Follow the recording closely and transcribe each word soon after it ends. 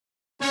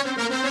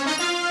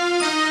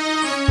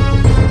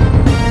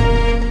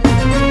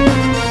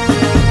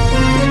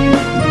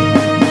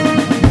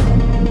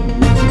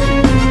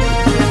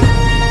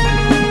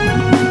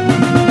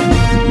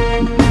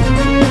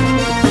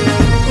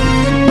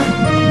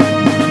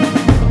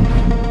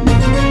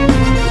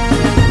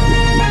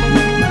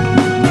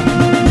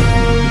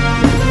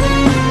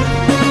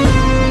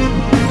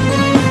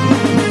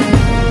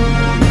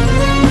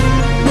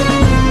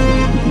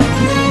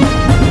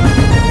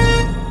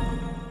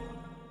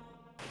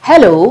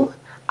Hello,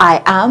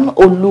 I am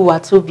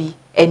Oluwatobi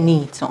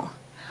Eniton,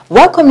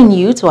 welcoming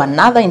you to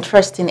another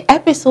interesting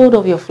episode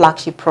of your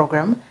flagship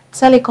program,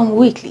 Telecom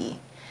Weekly.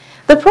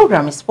 The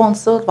program is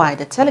sponsored by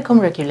the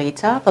telecom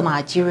regulator, the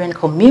Nigerian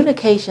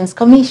Communications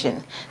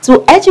Commission,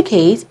 to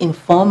educate,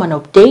 inform and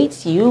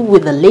update you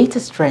with the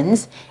latest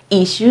trends,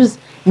 issues,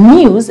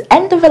 news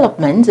and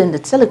developments in the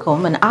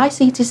telecom and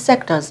ICT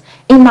sectors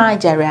in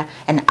Nigeria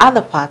and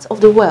other parts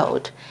of the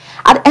world.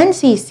 At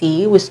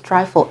NCC, we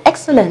strive for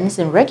excellence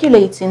in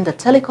regulating the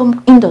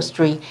telecom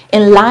industry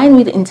in line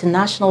with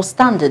international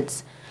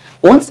standards.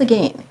 Once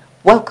again,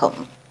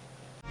 welcome.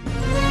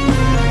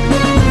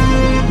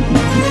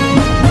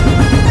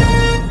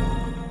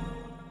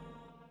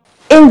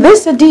 In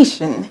this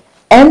edition,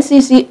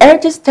 NCC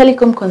urges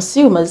telecom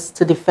consumers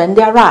to defend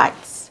their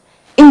rights.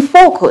 In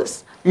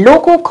focus,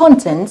 local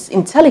contents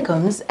in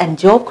telecoms and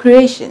job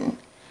creation.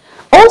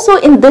 Also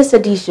in this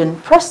edition,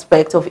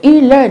 prospect of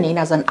e-learning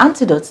as an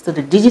antidote to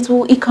the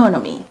digital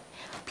economy.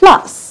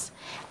 Plus,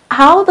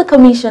 how the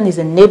Commission is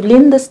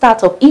enabling the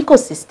startup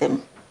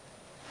ecosystem.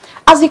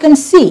 As you can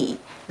see,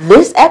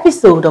 this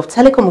episode of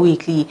Telecom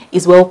Weekly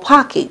is well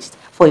packaged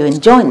for your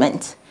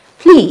enjoyment.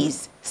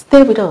 Please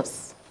stay with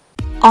us.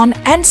 On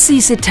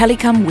NCC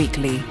Telecom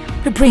Weekly,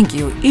 we bring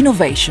you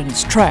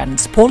innovations,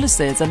 trends,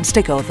 policies and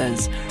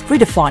stakeholders,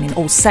 redefining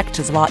all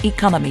sectors of our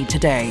economy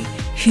today.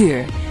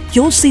 Here,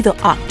 you'll see the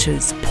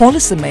actors,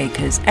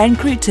 policymakers and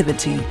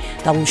creativity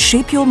that will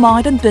shape your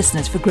mind and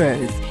business for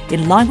growth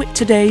in line with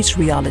today's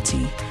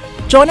reality.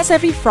 Join us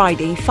every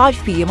Friday,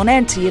 5 p.m. on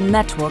NTN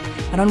Network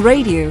and on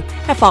radio,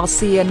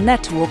 FRCN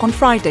Network on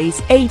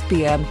Fridays, 8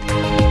 p.m.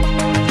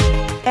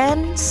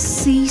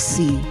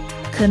 NCC,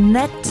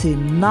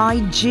 Connecting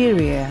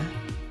Nigeria.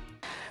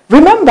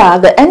 Remember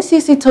the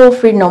NCC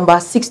toll-free number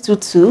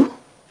 622?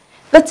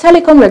 The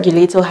telecom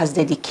regulator has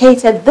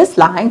dedicated this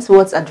line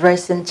towards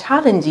addressing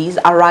challenges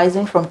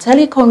arising from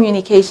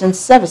telecommunications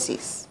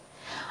services.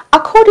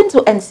 According to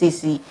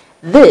NCC,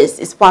 this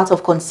is part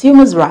of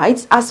consumers'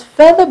 rights as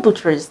further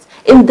buttressed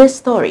in this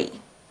story.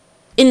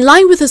 In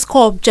line with its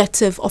core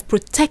objective of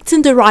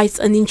protecting the rights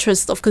and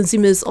interests of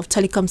consumers of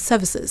telecom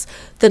services,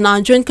 the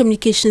Nigerian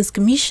Communications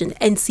Commission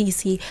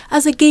 (NCC)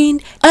 has again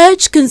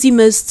urged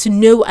consumers to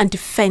know and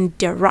defend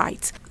their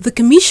rights. The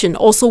Commission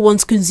also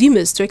wants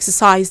consumers to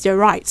exercise their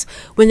rights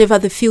whenever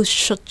they feel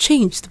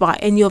shortchanged by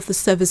any of the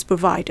service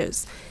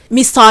providers.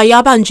 Mr.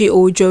 Ayabanji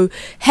Ojo,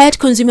 Head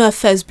Consumer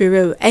Affairs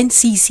Bureau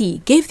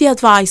 (NCC), gave the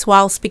advice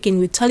while speaking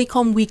with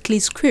Telecom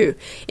Weekly's crew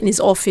in his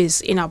office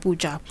in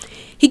Abuja.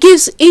 He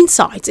gives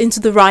insights into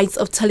the rights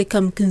of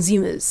telecom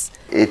consumers.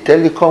 A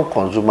telecom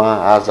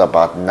consumer has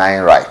about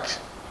 9 rights.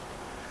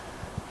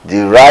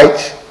 The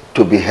right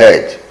to be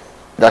heard,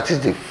 that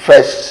is the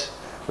first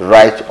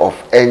right of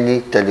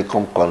any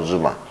telecom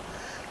consumer.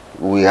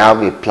 We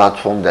have a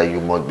platform that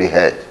you must be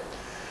heard.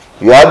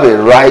 You have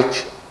a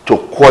right to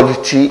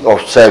quality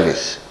of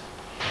service.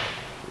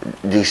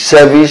 The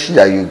service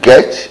that you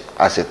get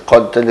as a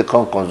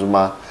telecom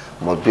consumer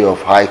must be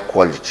of high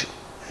quality.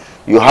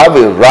 You have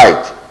a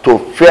right to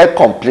fair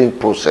complaint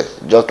process,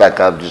 just like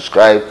I've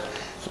described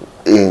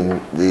in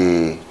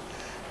the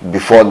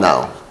before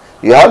now.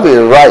 You have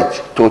a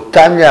right to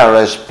timely and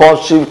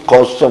responsive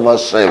customer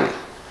service.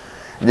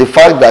 The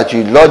fact that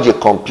you lodge a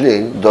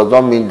complaint does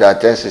not mean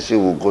that NCC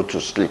will go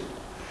to sleep.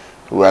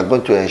 We are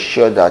going to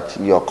ensure that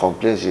your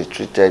complaint is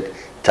treated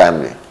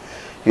timely.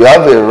 You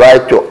have a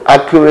right to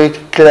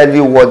accurate,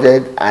 clearly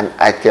worded and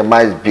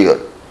itemized bill.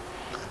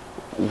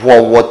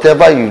 For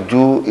whatever you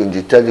do in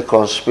the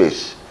telecom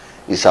space,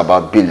 it's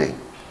about billing.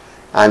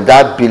 And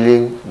that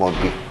billing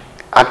must be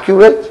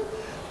accurate,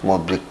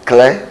 must be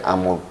clear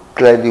and must be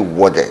clearly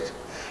worded.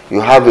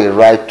 You have a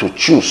right to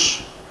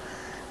choose.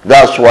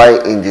 That's why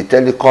in the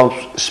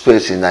telecom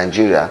space in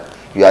Nigeria,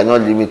 you are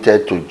not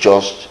limited to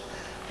just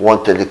one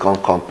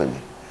telecom company.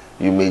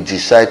 You may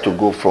decide to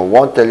go from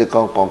one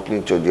telecom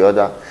company to the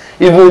other.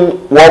 Even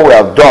what we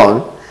have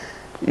done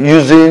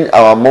using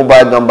our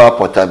mobile number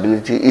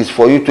portability is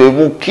for you to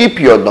even keep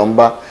your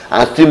number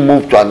and still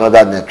move to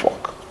another network.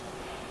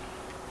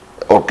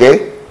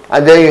 Okay?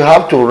 And then you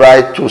have to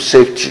right to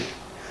safety.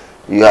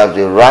 You have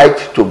the right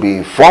to be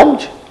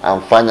informed,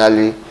 and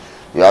finally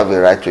you have a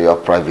right to your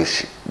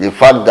privacy. The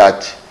fact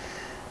that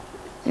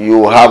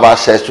you have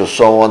access to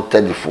someone's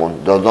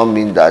telephone does not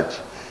mean that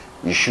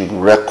you should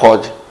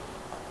record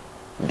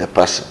the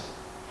person.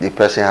 The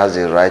person has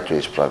a right to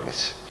his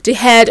privacy. The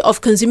head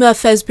of Consumer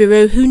Affairs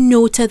Bureau, who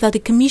noted that the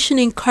Commission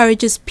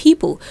encourages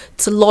people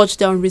to lodge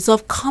their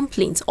unresolved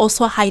complaints,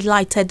 also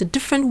highlighted the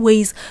different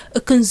ways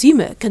a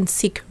consumer can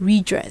seek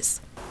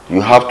redress.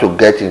 You have to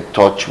get in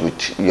touch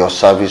with your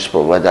service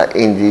provider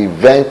in the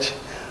event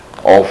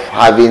of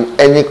having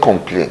any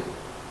complaint.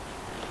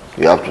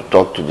 You have to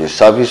talk to the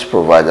service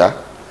provider,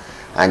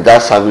 and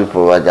that service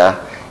provider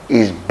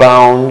is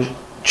bound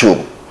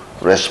to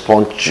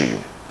respond to you.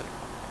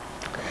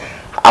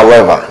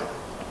 However,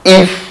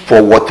 if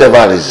for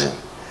whatever reason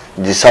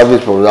the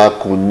service provider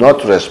could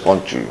not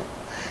respond to you,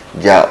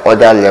 there are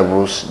other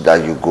levels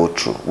that you go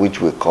through,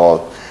 which we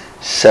call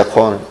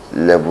second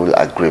level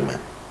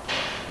agreement.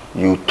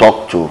 you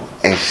talk to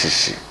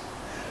NCC,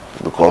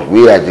 because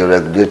we are the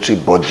regulatory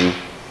body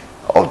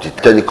of the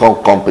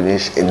telecom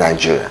companies in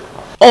Nigeria.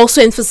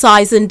 Also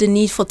emphasizing the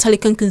need for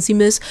telecom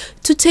consumers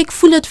to take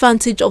full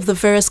advantage of the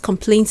various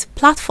complaints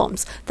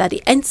platforms that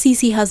the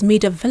NCC has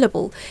made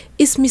available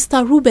is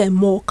Mr. Ruben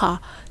Morka,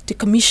 the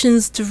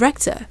Commission's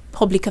Director,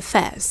 Public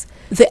Affairs.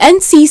 The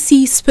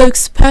NCC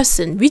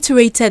spokesperson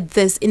reiterated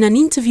this in an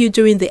interview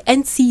during the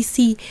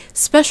NCC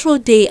Special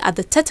Day at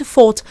the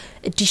 34th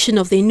edition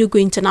of the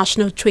Enugu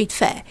International Trade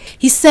Fair.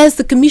 He says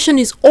the Commission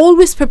is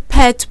always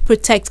prepared to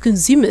protect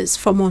consumers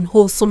from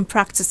unwholesome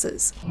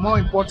practices. More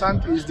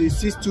important is the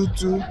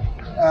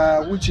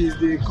 622, which is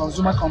the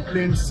consumer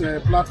complaints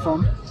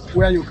platform,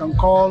 where you can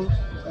call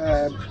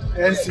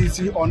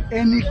NCC on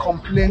any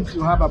complaint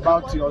you have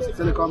about your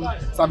telecom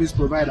service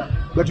provider.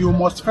 But you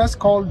must first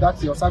call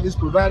that your service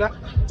provider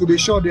to be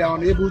sure they are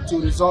unable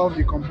to resolve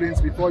the complaints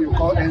before you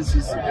call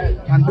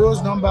NCC. And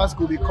those numbers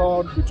could be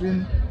called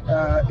between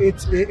 8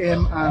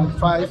 a.m. and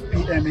 5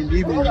 p.m. in the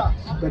evening,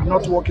 but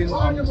not working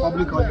on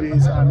public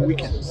holidays and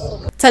weekends.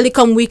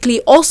 Telecom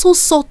Weekly also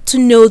sought to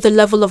know the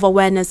level of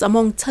awareness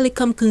among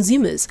telecom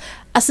consumers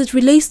as it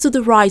relates to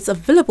the rights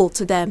available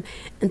to them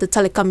in the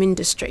telecom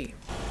industry.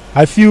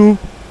 I feel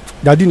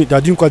they're doing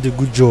quite a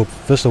good job.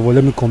 First of all,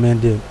 let me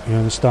commend them. You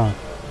understand?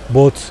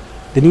 But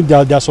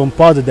there are some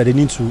parts that they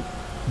need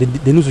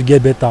to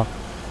get better.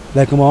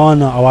 Like number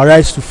one, our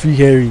rights to free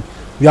hearing.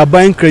 We are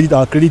buying credit,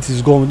 our credit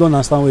is gone. We don't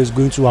understand where it's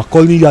going to. We are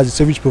calling you as a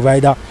service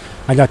provider,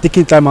 and they are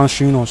taking time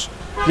answering us.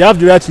 They have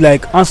the right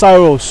to answer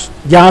us.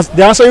 They are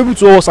answerable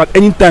to us at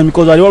any time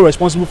because they are all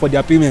responsible for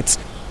their payments.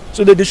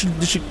 So they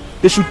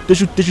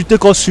should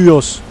take us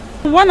serious.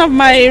 One of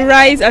my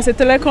rights as a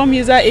telecom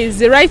user is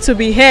the right to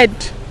be heard.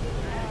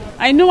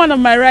 I know one of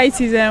my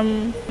rights is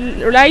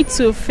right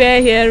to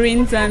fair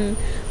hearings, and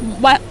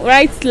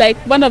rights like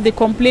one of the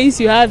complaints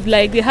you have,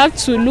 like they have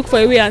to look for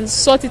a way and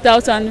sort it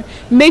out and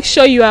make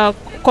sure you are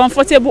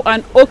comfortable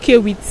and okay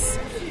with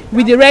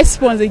the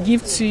response they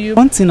give to you.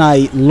 One thing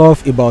I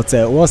love about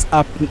what's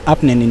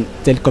happening in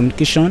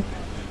telecommunication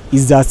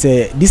is that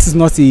this is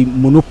not a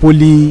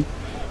monopoly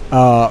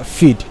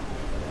feed.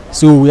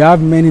 So we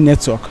have many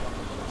networks.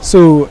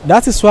 So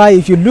that is why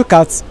if you look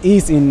at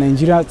it in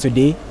Nigeria of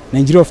today,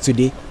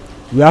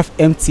 we have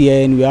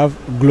MTN, we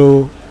have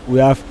Glo, we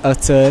have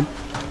Airtel,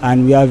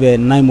 and we have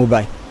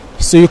 9Mobile.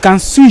 So you can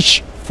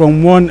switch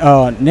from one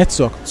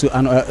network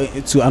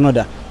to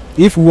another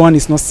if one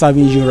is not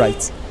serving you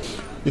right.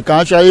 You can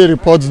actually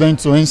report them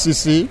to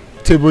NCC,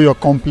 table your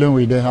complaint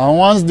with them. And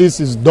once this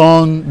is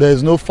done, there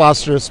is no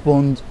fast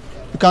response.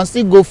 You can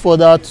still go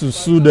further to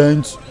sue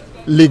them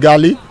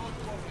legally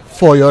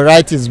for your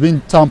right is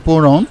being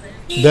tampered on.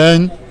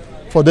 Then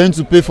for them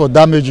to pay for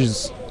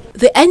damages.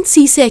 The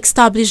NCC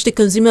established the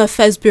Consumer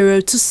Affairs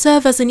Bureau to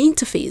serve as an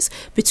interface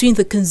between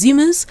the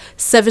consumers,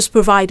 service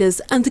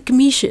providers and the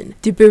Commission.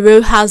 The Bureau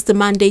has the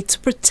mandate to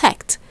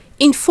protect,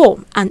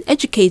 inform and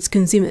educate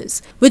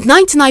consumers. With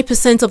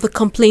 99% of the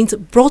complaints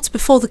brought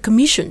before the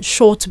Commission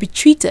sure to be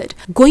treated,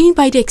 going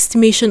by the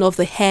estimation of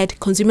the head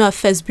Consumer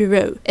Affairs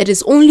Bureau, it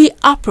is only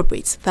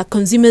appropriate that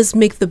consumers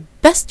make the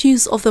best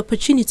use of the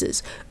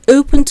opportunities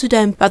open to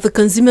them by the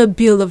Consumer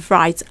Bill of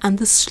Rights and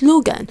the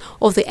slogan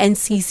of the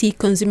NCC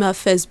Consumer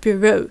Affairs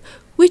Bureau,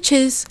 which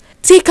is,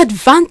 "Take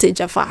advantage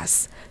of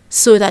us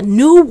so that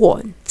no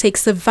one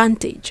takes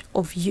advantage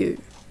of you."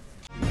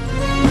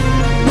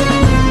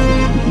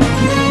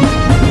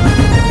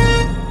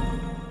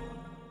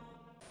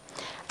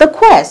 The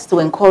quest to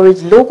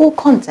encourage local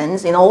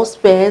contents in all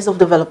spheres of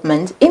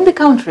development in the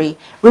country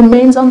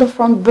remains on the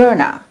front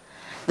burner.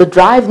 The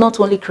drive not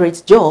only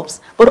creates jobs,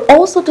 but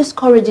also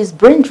discourages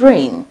brain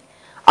drain.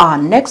 Our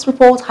next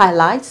report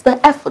highlights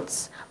the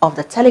efforts of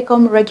the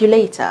telecom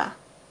regulator.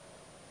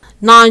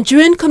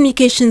 Nigerian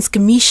Communications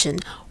Commission,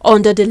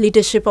 under the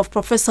leadership of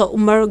Professor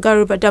Umar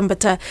Garuba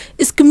Dambata,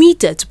 is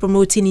committed to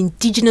promoting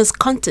indigenous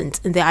content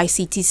in the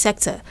ICT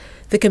sector.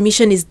 The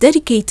Commission is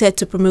dedicated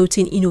to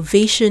promoting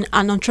innovation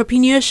and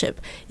entrepreneurship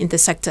in the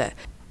sector.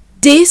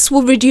 This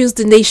will reduce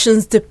the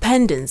nation's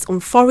dependence on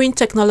foreign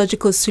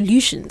technological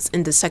solutions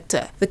in the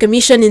sector. The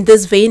Commission in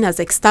this vein has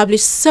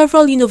established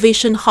several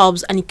innovation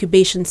hubs and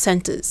incubation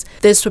centers.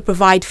 This will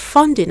provide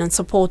funding and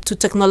support to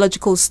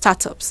technological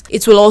startups.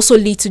 It will also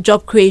lead to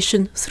job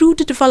creation through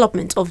the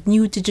development of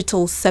new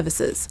digital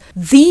services.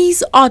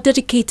 These are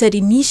dedicated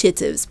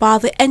initiatives by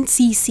the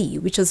NCC,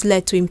 which has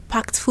led to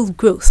impactful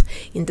growth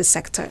in the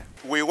sector.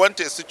 We want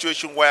a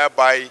situation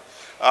whereby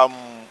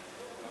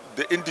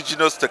the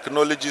indigenous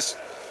technologies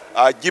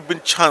are given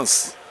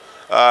chance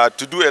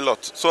to do a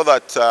lot, so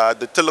that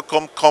the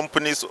telecom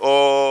companies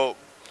or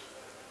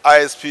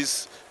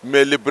ISPs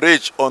may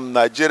leverage on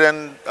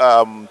Nigerian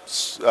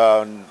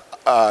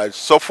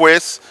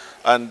softwares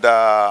and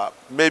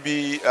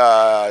maybe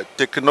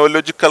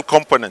technological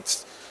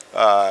components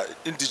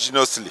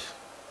indigenously.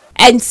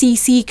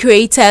 NCC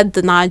created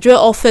the Nigeria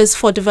Office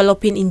for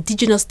Developing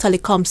Indigenous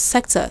Telecom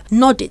Sector,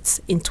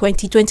 NODITS, in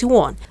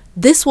 2021.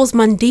 This was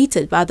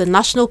mandated by the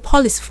National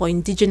Policy for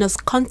Indigenous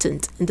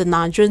Content in the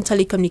Nigerian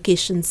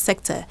Telecommunications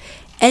Sector,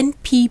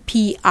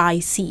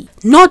 NPPIC.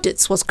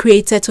 NODITS was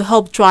created to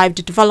help drive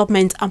the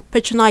development and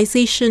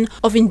patronization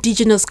of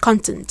indigenous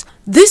content.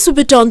 This will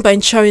be done by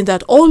ensuring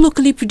that all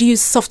locally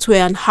produced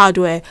software and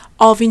hardware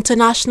are of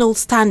international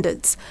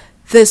standards.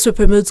 This will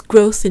promote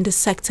growth in the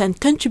sector and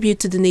contribute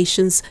to the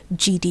nation's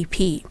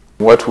GDP.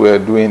 What we are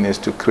doing is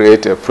to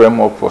create a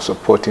framework for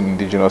supporting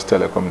indigenous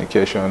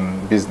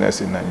telecommunication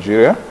business in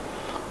Nigeria.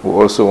 We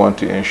also want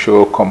to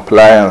ensure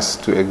compliance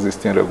to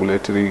existing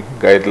regulatory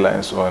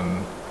guidelines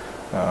on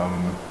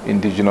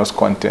indigenous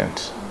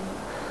content.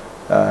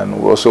 And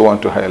we also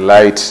want to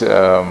highlight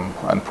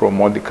and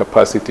promote the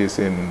capacities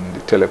in the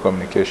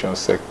telecommunications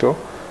sector,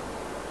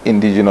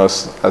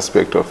 indigenous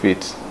aspect of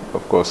it,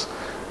 of course.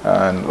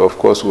 And of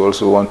course, we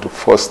also want to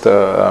foster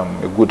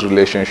a good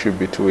relationship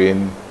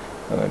between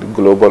the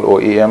global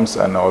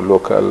OEMs and our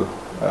local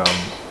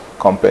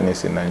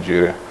companies in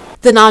Nigeria.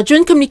 The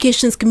Nigerian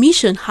Communications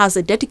Commission has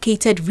a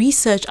dedicated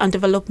Research and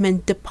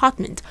Development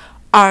Department,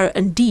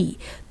 R&D.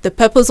 The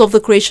purpose of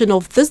the creation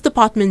of this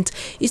department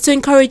is to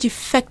encourage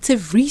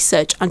effective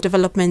research and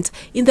development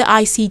in the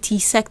ICT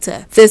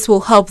sector. This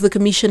will help the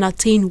Commission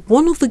attain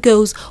one of the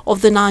goals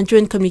of the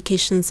Nigerian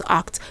Communications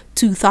Act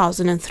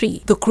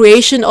 2003. The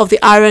creation of the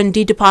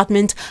R&D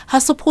department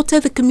has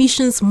supported the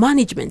Commission's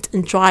management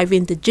in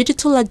driving the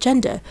digital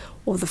agenda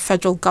of the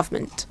federal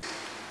government.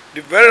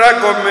 The federal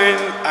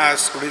government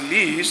has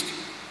released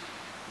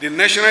the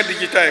National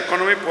Digital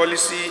Economy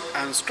Policy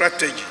and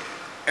Strategy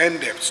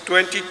NDEPS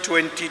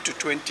 2020 to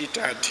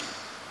 2030,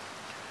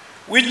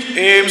 which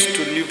aims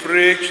to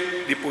leverage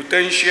the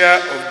potential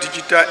of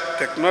digital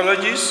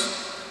technologies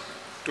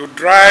to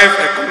drive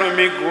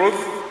economic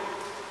growth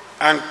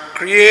and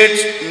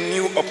create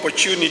new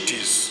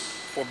opportunities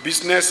for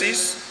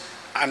businesses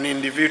and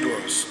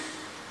individuals.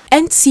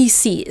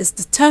 NCC is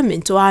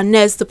determined to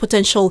harness the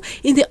potential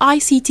in the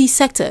ICT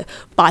sector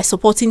by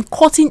supporting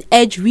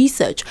cutting-edge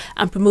research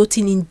and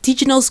promoting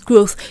indigenous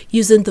growth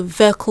using the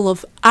vehicle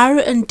of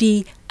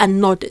R&D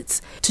and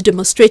NODITS. To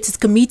demonstrate its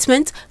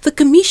commitment, the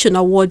Commission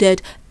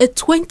awarded a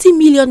 20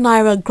 million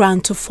naira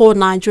grant to 4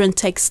 Nigerian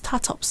tech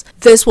startups.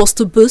 This was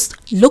to boost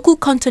local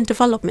content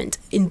development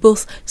in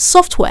both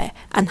software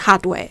and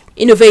hardware.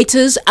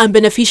 Innovators and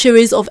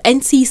beneficiaries of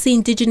NCC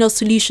indigenous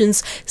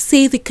solutions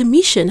say the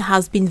Commission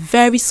has been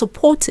very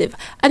supportive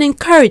and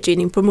encouraging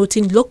in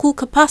promoting local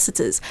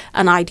capacities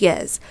and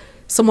ideas.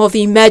 Some of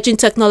the emerging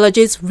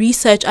technologies,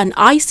 research and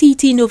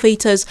ICT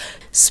innovators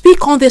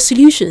speak on their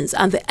solutions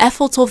and the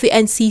efforts of the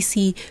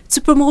NCC to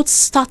promote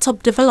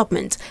startup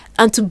development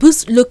and to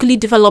boost locally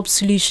developed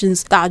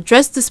solutions that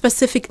address the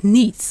specific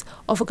needs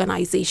of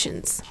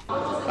organizations.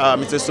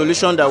 It's a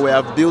solution that we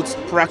have built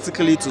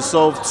practically to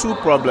solve 2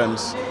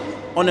 problems.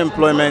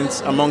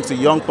 Unemployment amongst the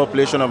young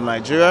population of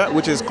Nigeria,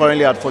 which is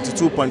currently at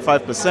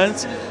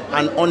 42.5%,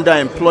 and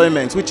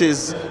underemployment, which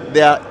is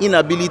their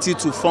inability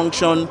to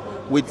function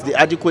with the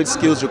adequate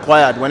skills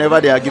required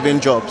whenever they are given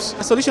jobs.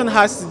 The solution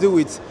has to do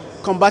with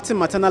combating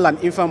maternal and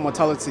infant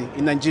mortality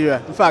in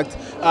Nigeria. In fact,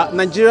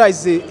 Nigeria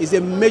is a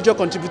major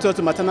contributor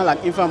to maternal and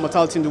infant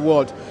mortality in the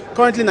world.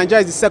 Currently,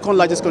 Nigeria is the 2nd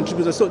largest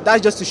contributor, so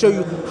that's just to show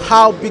you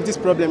how big this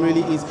problem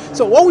really is.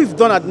 So what we've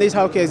done at Nate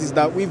Healthcare is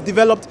that we've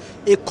developed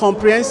a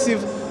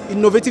comprehensive,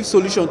 innovative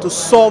solution to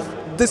solve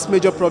this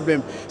major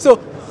problem. So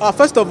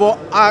first of all,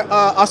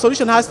 our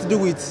solution has to do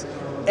with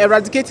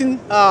eradicating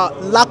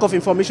lack of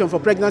information for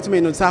pregnant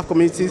women in underserved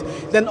communities,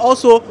 then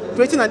also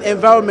creating an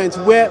environment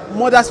where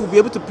mothers will be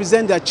able to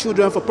present their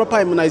children for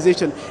proper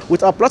immunization.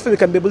 With our platform, we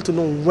can be able to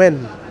know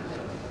when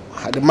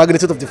the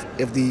magnitude of the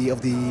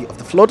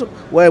flood,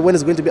 when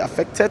it's going to be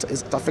affected,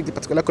 is to affect the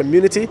particular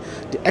community,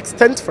 the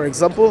extent, for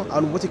example,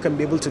 and what you can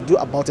be able to do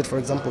about it. For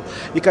example,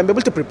 you can be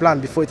able to pre-plan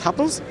before it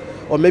happens,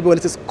 or maybe when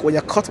it's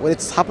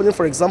happening.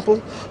 For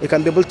example, you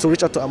can be able to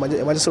reach out to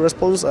emergency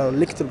response and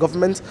link to the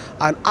government.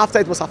 And after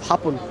it must have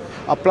happened,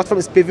 our platform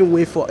is paving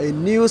way for a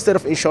new set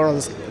of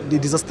insurance, the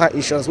disaster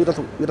insurance. We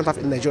don't have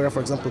in Nigeria,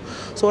 for example.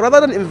 So rather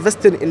than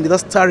investing in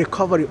disaster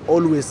recovery,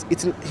 always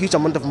it's a huge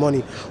amount of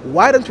money,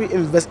 why don't we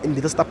invest in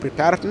disaster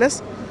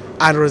preparedness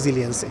and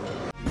resiliency?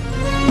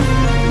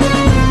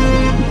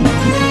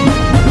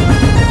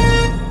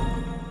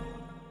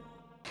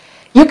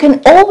 You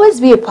can always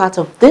be a part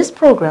of this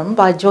program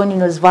by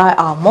joining us via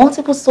our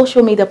multiple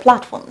social media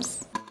platforms.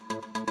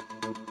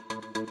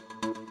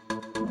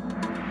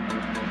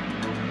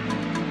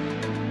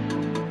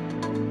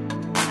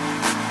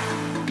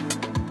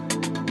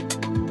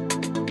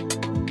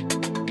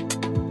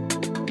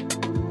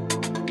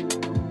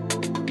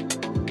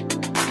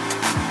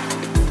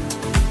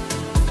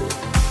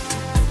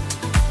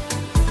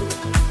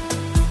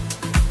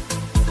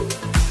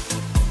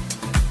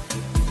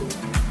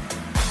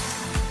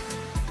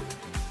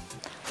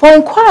 For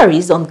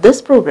inquiries on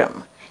this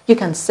program, you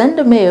can send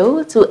a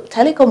mail to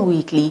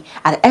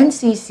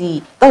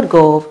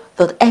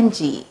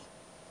telecomweekly@ncc.gov.ng.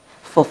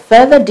 For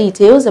further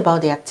details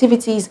about the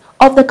activities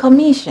of the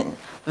Commission,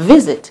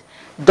 visit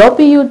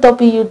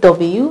www.ncc.gov.ng.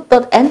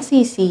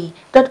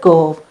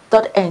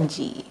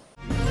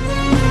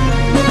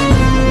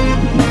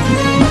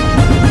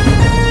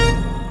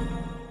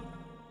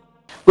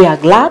 We are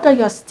glad that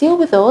you are still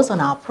with us on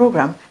our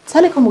program,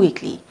 Telecom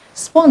Weekly,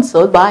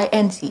 sponsored by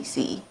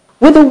NCC.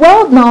 With the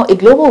world now a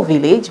global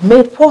village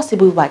made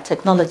possible by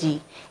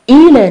technology,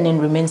 e-learning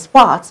remains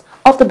part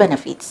of the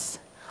benefits.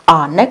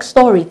 Our next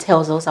story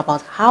tells us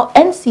about how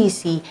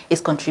NCC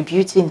is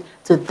contributing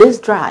to this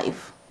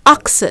drive.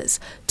 Access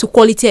to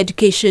quality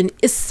education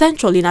is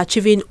central in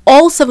achieving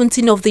all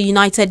 17 of the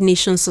United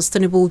Nations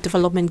Sustainable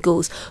Development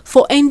Goals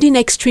for ending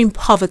extreme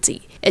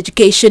poverty.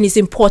 Education is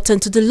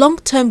important to the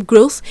long-term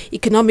growth,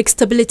 economic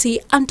stability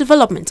and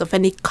development of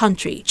any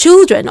country.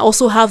 Children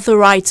also have the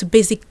right to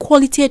basic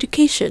quality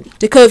education.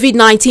 The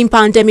COVID-19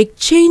 pandemic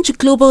changed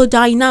global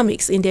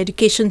dynamics in the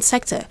education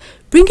sector,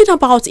 bringing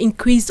about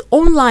increased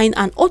online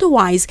and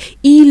otherwise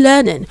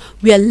e-learning,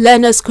 where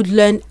learners could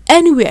learn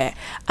anywhere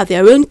at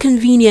their own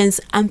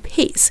convenience and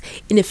pace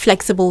in a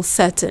flexible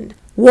setting.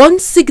 One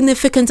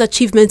significant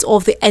achievement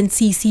of the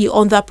NCC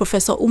under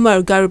Professor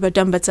Umar Garba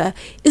Dambata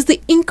is the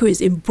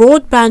increase in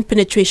broadband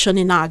penetration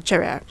in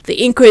Nigeria.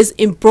 The increase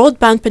in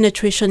broadband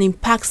penetration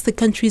impacts the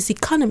country's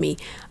economy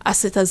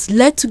as it has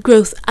led to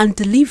growth and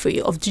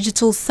delivery of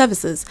digital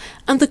services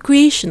and the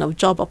creation of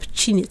job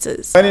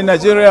opportunities. And in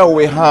Nigeria,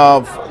 we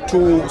have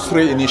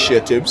three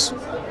initiatives.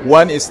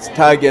 One is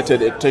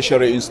targeted at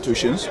tertiary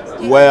institutions,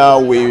 where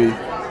we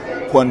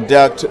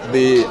conduct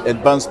the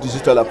Advanced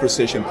Digital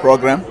Appreciation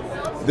Program.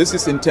 This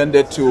is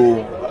intended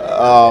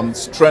to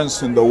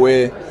strengthen the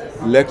way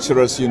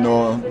lecturers,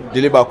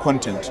 deliver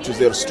content to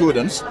their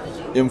students,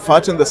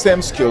 imparting the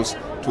same skills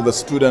to the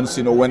students,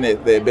 when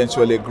they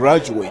eventually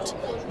graduate,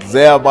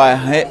 thereby,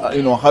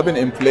 having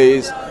in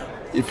place,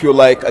 if you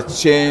like, a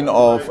chain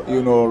of,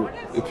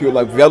 if you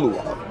like, value,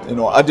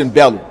 adding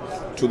value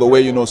to the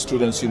way,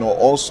 students,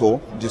 also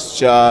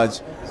discharge,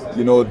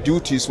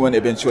 duties when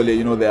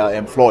eventually, they are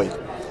employed.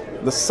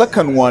 The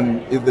second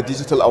one is the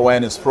Digital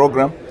Awareness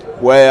Program,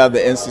 where the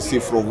NCC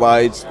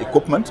provides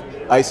equipment,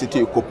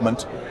 ICT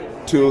equipment,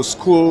 to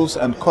schools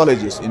and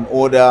colleges in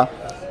order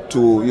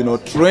to,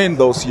 train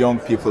those young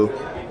people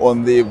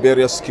on the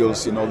various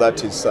skills,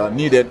 that is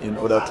needed in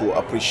order to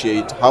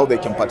appreciate how they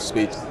can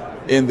participate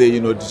in the,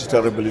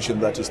 digital revolution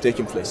that is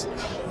taking place.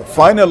 The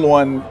final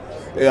one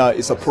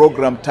is a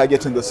program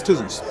targeting the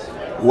students,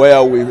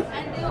 where we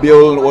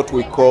build what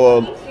we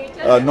call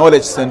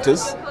knowledge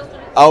centers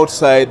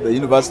outside the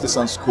universities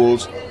and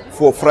schools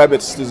for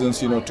private students,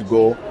 to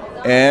go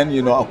and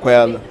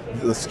acquire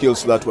the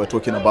skills that we're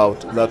talking about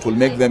that will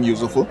make them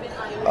useful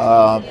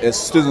as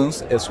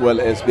students, as well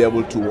as be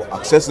able to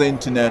access the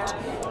internet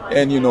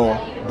and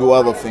do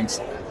other things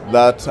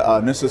that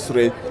are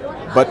necessary,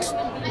 but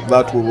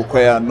that will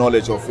require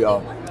knowledge of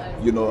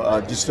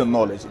digital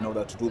knowledge in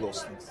order to do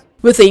those things.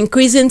 With the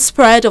increasing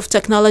spread of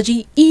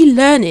technology,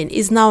 e-learning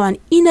is now an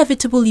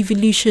inevitable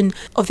evolution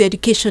of the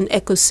education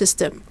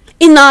ecosystem.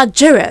 In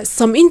Nigeria,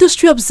 some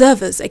industry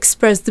observers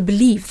expressed the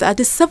belief that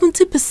the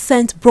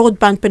 70%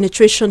 broadband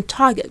penetration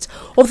target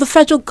of the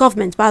federal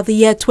government by the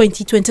year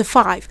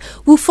 2025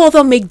 will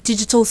further make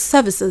digital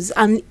services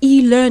and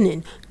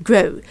e-learning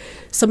grow.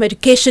 Some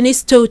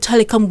educationists told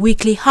Telecom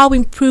Weekly how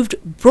improved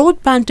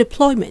broadband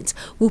deployment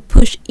will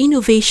push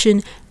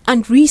innovation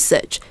and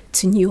research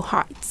to new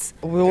heights.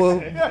 We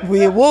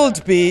will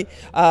be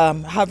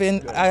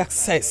having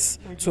access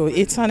to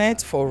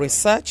internet for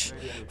research,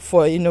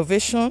 for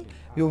innovation.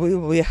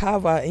 We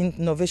have our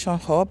innovation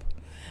hub,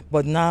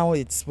 but now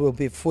it will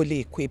be fully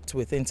equipped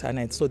with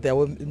internet, so there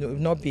will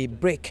not be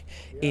break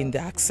in the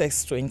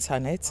access to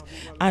internet.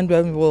 And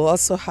we will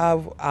also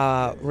have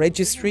a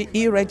registry,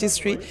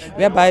 e-registry,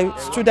 whereby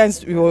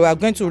students, we are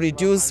going to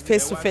reduce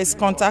face-to-face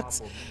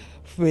contacts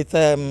with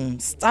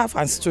staff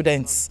and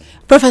students.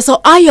 Professor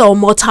Ayo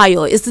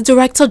Motayo is the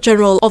Director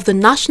General of the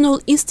National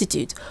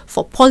Institute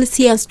for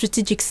Policy and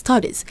Strategic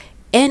Studies,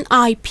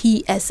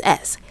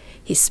 NIPSS.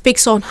 He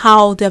speaks on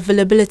how the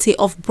availability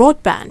of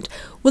broadband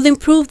will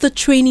improve the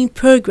training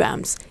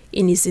programs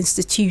in his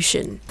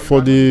institution.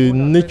 For the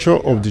nature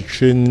of the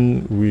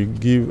training we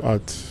give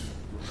at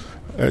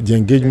the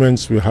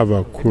engagements we have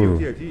at Kuro,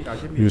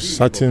 you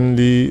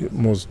certainly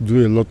must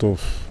do a lot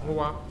of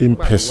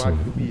in-person.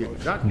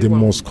 They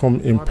must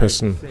come in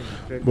person.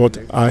 But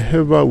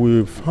however,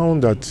 we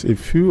found that a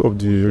few of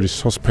the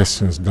resource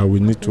persons that we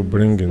need to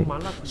bring in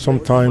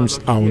sometimes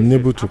are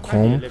unable to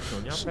come.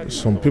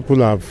 Some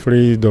people are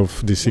afraid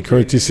of the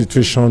security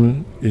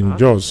situation in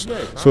Jos,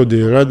 so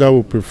they rather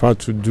would prefer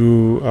to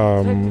do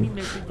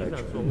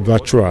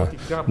virtual.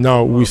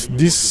 Now, with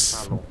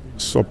this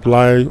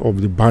supply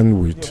of the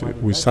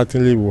bandwidth, we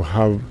certainly will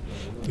have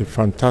a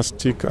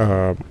fantastic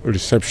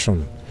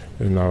reception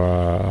in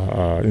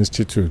our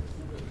institute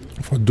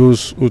for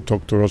those who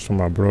talk to us from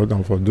abroad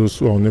and for those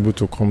who are unable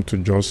to come to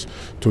Jos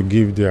to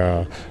give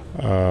their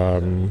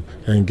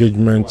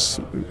engagements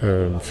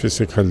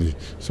physically.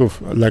 So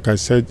like I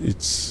said,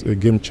 it's a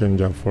game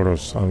changer for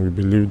us, and we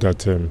believe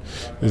that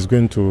it's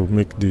going to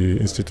make the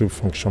institute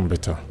function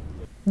better.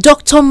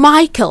 Dr.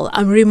 Michael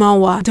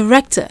Amrimawa,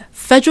 Director,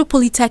 Federal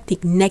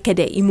Polytechnic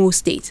Nekede, Imo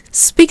State,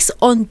 speaks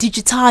on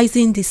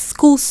digitizing the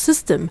school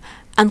system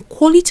and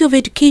quality of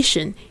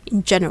education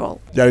in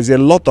general. There is a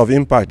lot of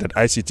impact that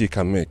ICT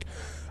can make.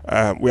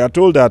 We are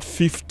told that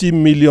 50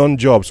 million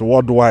jobs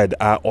worldwide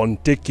are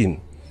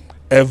untaken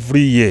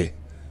every year,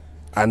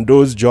 and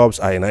those jobs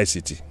are in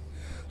ICT.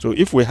 So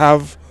if we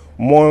have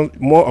more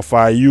of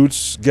our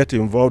youths get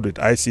involved with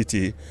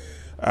ICT,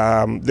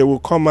 they will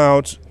come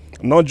out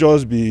not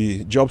just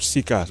be job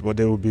seekers, but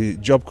they will be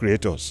job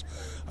creators,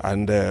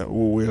 and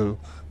we will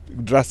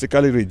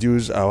drastically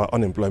reduce our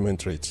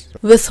unemployment rate.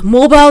 With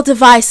mobile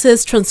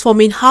devices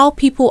transforming how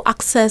people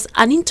access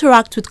and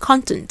interact with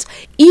content,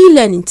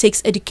 e-learning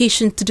takes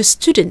education to the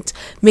student,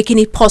 making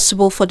it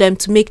possible for them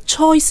to make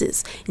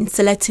choices in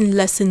selecting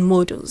lesson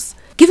modules.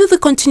 Given the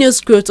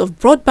continuous growth of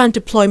broadband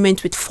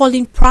deployment with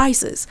falling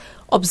prices,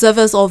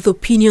 observers are of the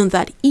opinion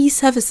that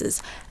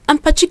e-services,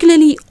 and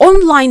particularly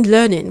online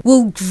learning,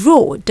 will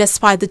grow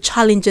despite the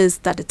challenges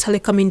that the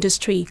telecom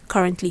industry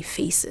currently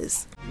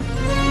faces.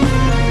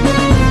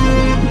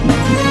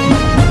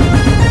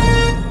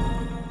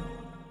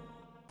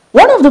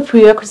 One of the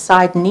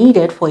prerequisites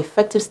needed for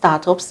effective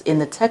startups in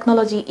the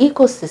technology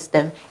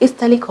ecosystem is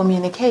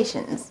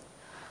telecommunications.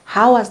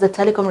 How has the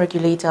telecom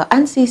regulator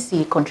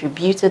NCC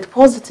contributed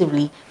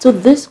positively to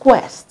this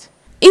quest?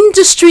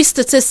 Industry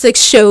statistics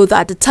show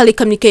that the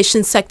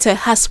telecommunications sector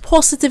has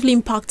positively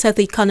impacted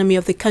the economy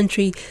of the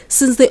country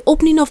since the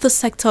opening of the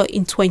sector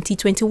in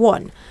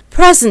 2021.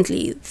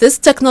 Presently, this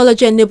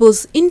technology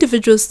enables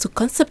individuals to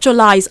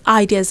conceptualize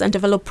ideas and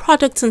develop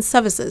products and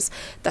services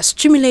that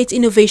stimulate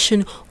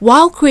innovation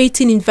while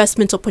creating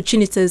investment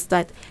opportunities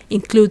that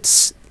include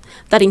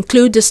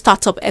the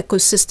startup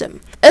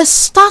ecosystem. A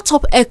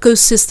startup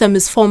ecosystem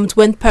is formed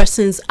when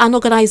persons and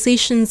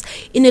organizations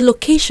in a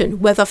location,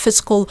 whether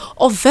physical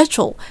or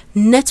virtual,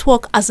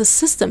 network as a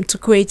system to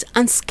create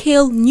and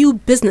scale new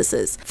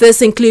businesses.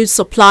 This includes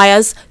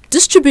suppliers,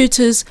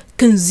 distributors,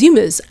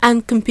 consumers,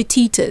 and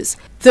competitors.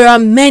 There are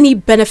many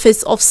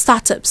benefits of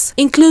startups,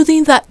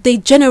 including that they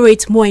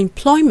generate more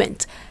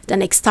employment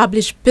than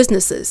established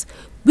businesses,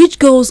 which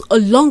goes a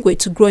long way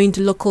to growing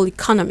the local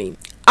economy.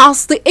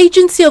 As the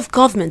agency of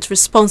government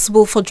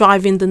responsible for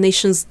driving the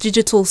nation's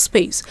digital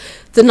space,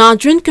 the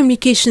Nigerian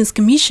Communications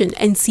Commission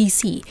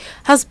 (NCC)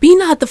 has been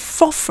at the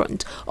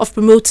forefront of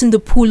promoting the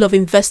pool of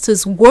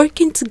investors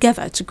working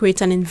together to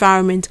create an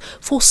environment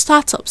for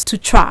startups to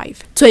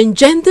thrive. To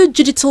engender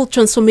digital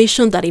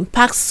transformation that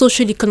impacts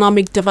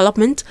socio-economic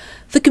development,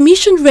 the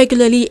Commission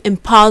regularly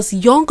empowers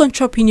young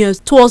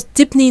entrepreneurs towards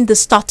deepening the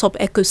startup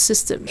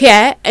ecosystem.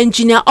 Here,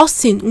 Engineer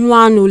Austin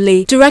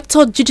Nwanule,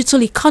 Director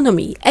Digital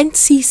Economy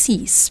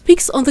 (NCC),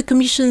 speaks on the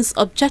Commission's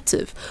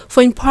objective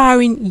for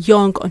empowering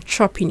young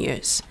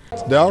entrepreneurs.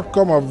 The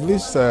outcome of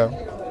this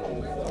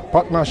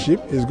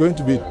partnership is going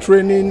to be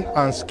training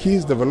and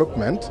skills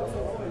development.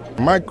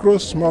 Micro,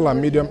 small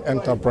and medium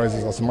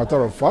enterprises, as a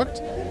matter of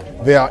fact,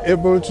 they are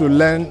able to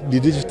learn the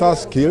digital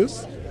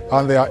skills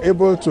and they are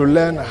able to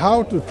learn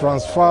how to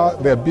transfer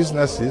their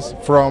businesses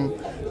from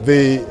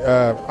the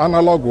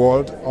analog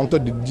world onto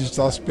the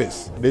digital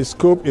space. The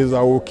scope is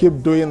that we'll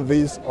keep doing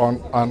this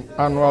on an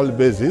annual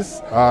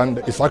basis, and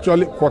it's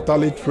actually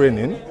quarterly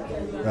training.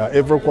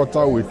 Every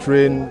quarter we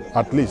train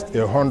at least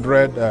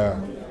 100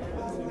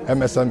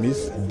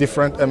 MSMEs,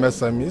 different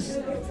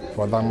MSMEs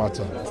for that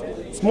matter.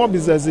 Small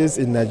businesses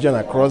in Nigeria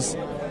and across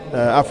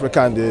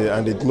Africa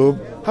and the globe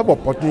have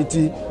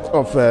opportunity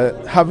of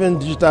having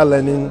digital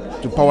learning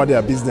to power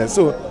their business.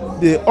 So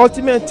the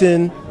ultimate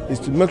thing is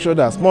to make sure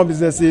that small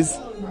businesses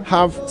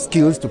have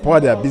skills to power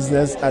their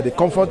business at the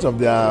comfort of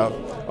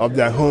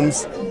their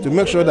homes, to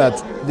make sure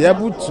that they're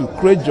able to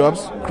create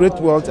jobs, create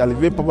wealth,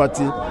 alleviate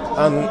poverty,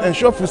 and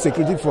ensure food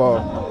security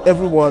for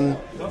everyone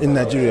in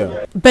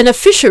Nigeria.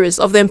 Beneficiaries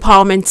of the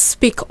empowerment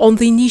speak on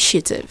the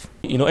initiative.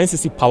 You know,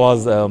 NCC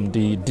powers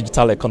the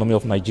digital economy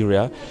of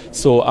Nigeria,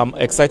 so I'm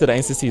excited that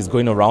NCC is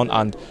going around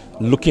and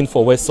looking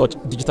for where such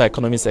digital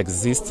economies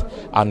exist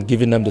and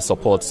giving them the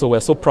support. So we're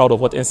so proud of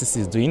what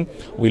NCC is doing.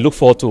 We look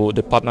forward to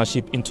the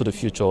partnership into the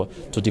future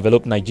to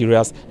develop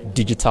Nigeria's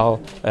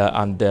digital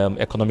and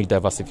economic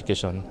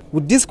diversification.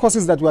 With these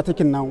courses that we are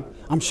taking now,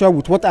 I'm sure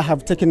with what I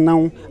have taken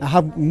now, I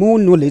have more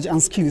knowledge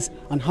and skills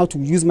on how to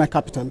use my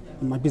capital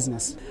in my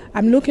business.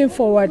 I'm looking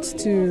forward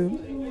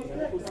to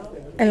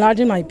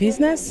enlarging my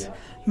business,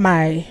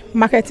 my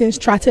marketing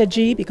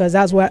strategy, because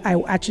that's what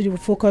I actually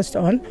focused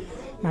on,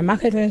 my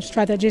marketing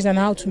strategies and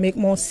how to make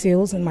more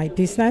sales in my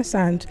business.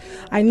 And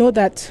I know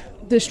that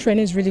this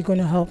training is really going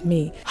to help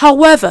me.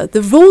 However,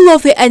 the role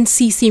of the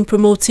NCC in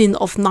promoting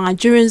of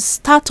Nigeria's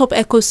startup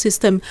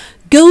ecosystem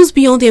goes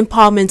beyond the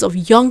empowerment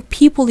of young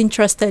people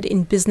interested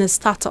in business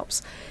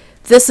startups.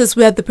 This is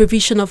where the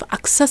provision of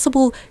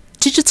accessible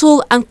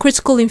digital and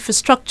critical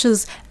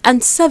infrastructures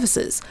and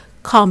services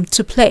come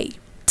to play.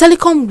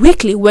 Telecom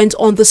Weekly went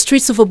on the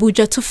streets of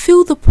Abuja to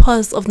feel the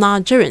pulse of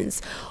Nigerians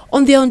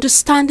on their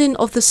understanding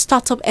of the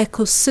startup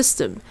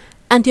ecosystem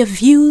and their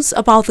views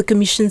about the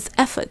Commission's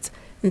effort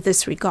in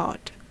this regard.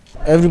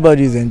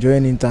 Everybody is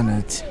enjoying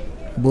internet,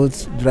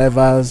 both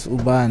drivers,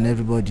 Uber and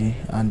everybody,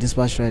 and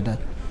dispatch rider.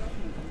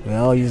 We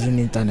are all using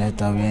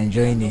internet and we are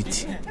enjoying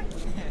it.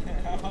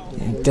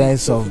 in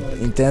terms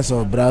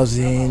of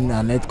browsing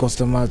and let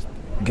customers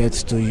get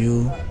to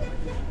you.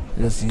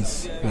 Just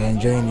is we're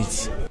enjoying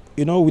it.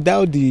 You know,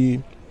 without the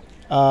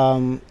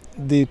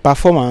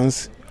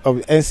performance of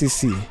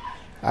NCC,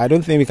 I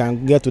don't think we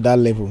can get to that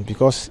level,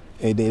 because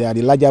they are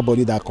the larger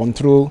body that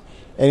control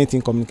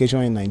anything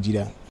communication in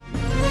Nigeria.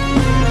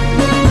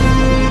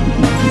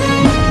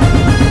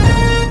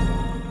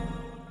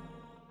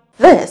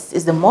 This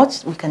is the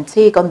much we can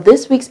take on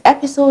this week's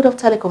episode of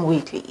Telecom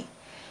Weekly.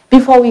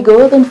 Before we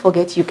go, don't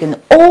forget you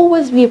can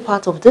always be a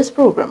part of this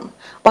program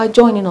by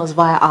joining us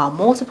via our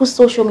multiple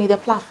social media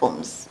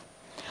platforms.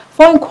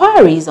 For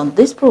inquiries on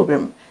this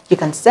program, you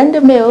can send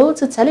a mail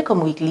to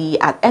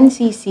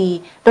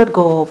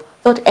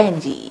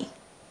telecomweekly@ncc.gov.ng.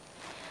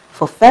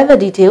 For further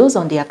details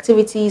on the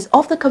activities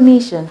of the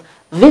Commission,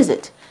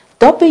 visit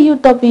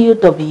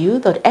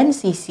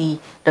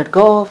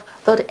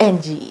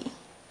www.ncc.gov.ng.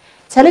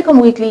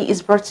 Telecom Weekly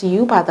is brought to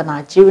you by the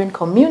Nigerian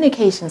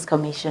Communications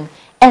Commission,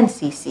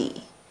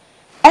 NCC.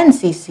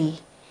 NCC,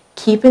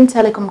 keeping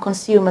telecom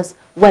consumers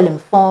well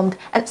informed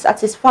and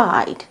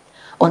satisfied.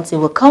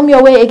 Until we come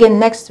your way again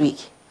next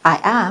week, I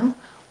am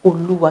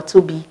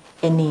Oluwatobi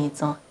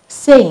Enitan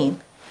saying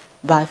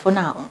bye for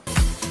now.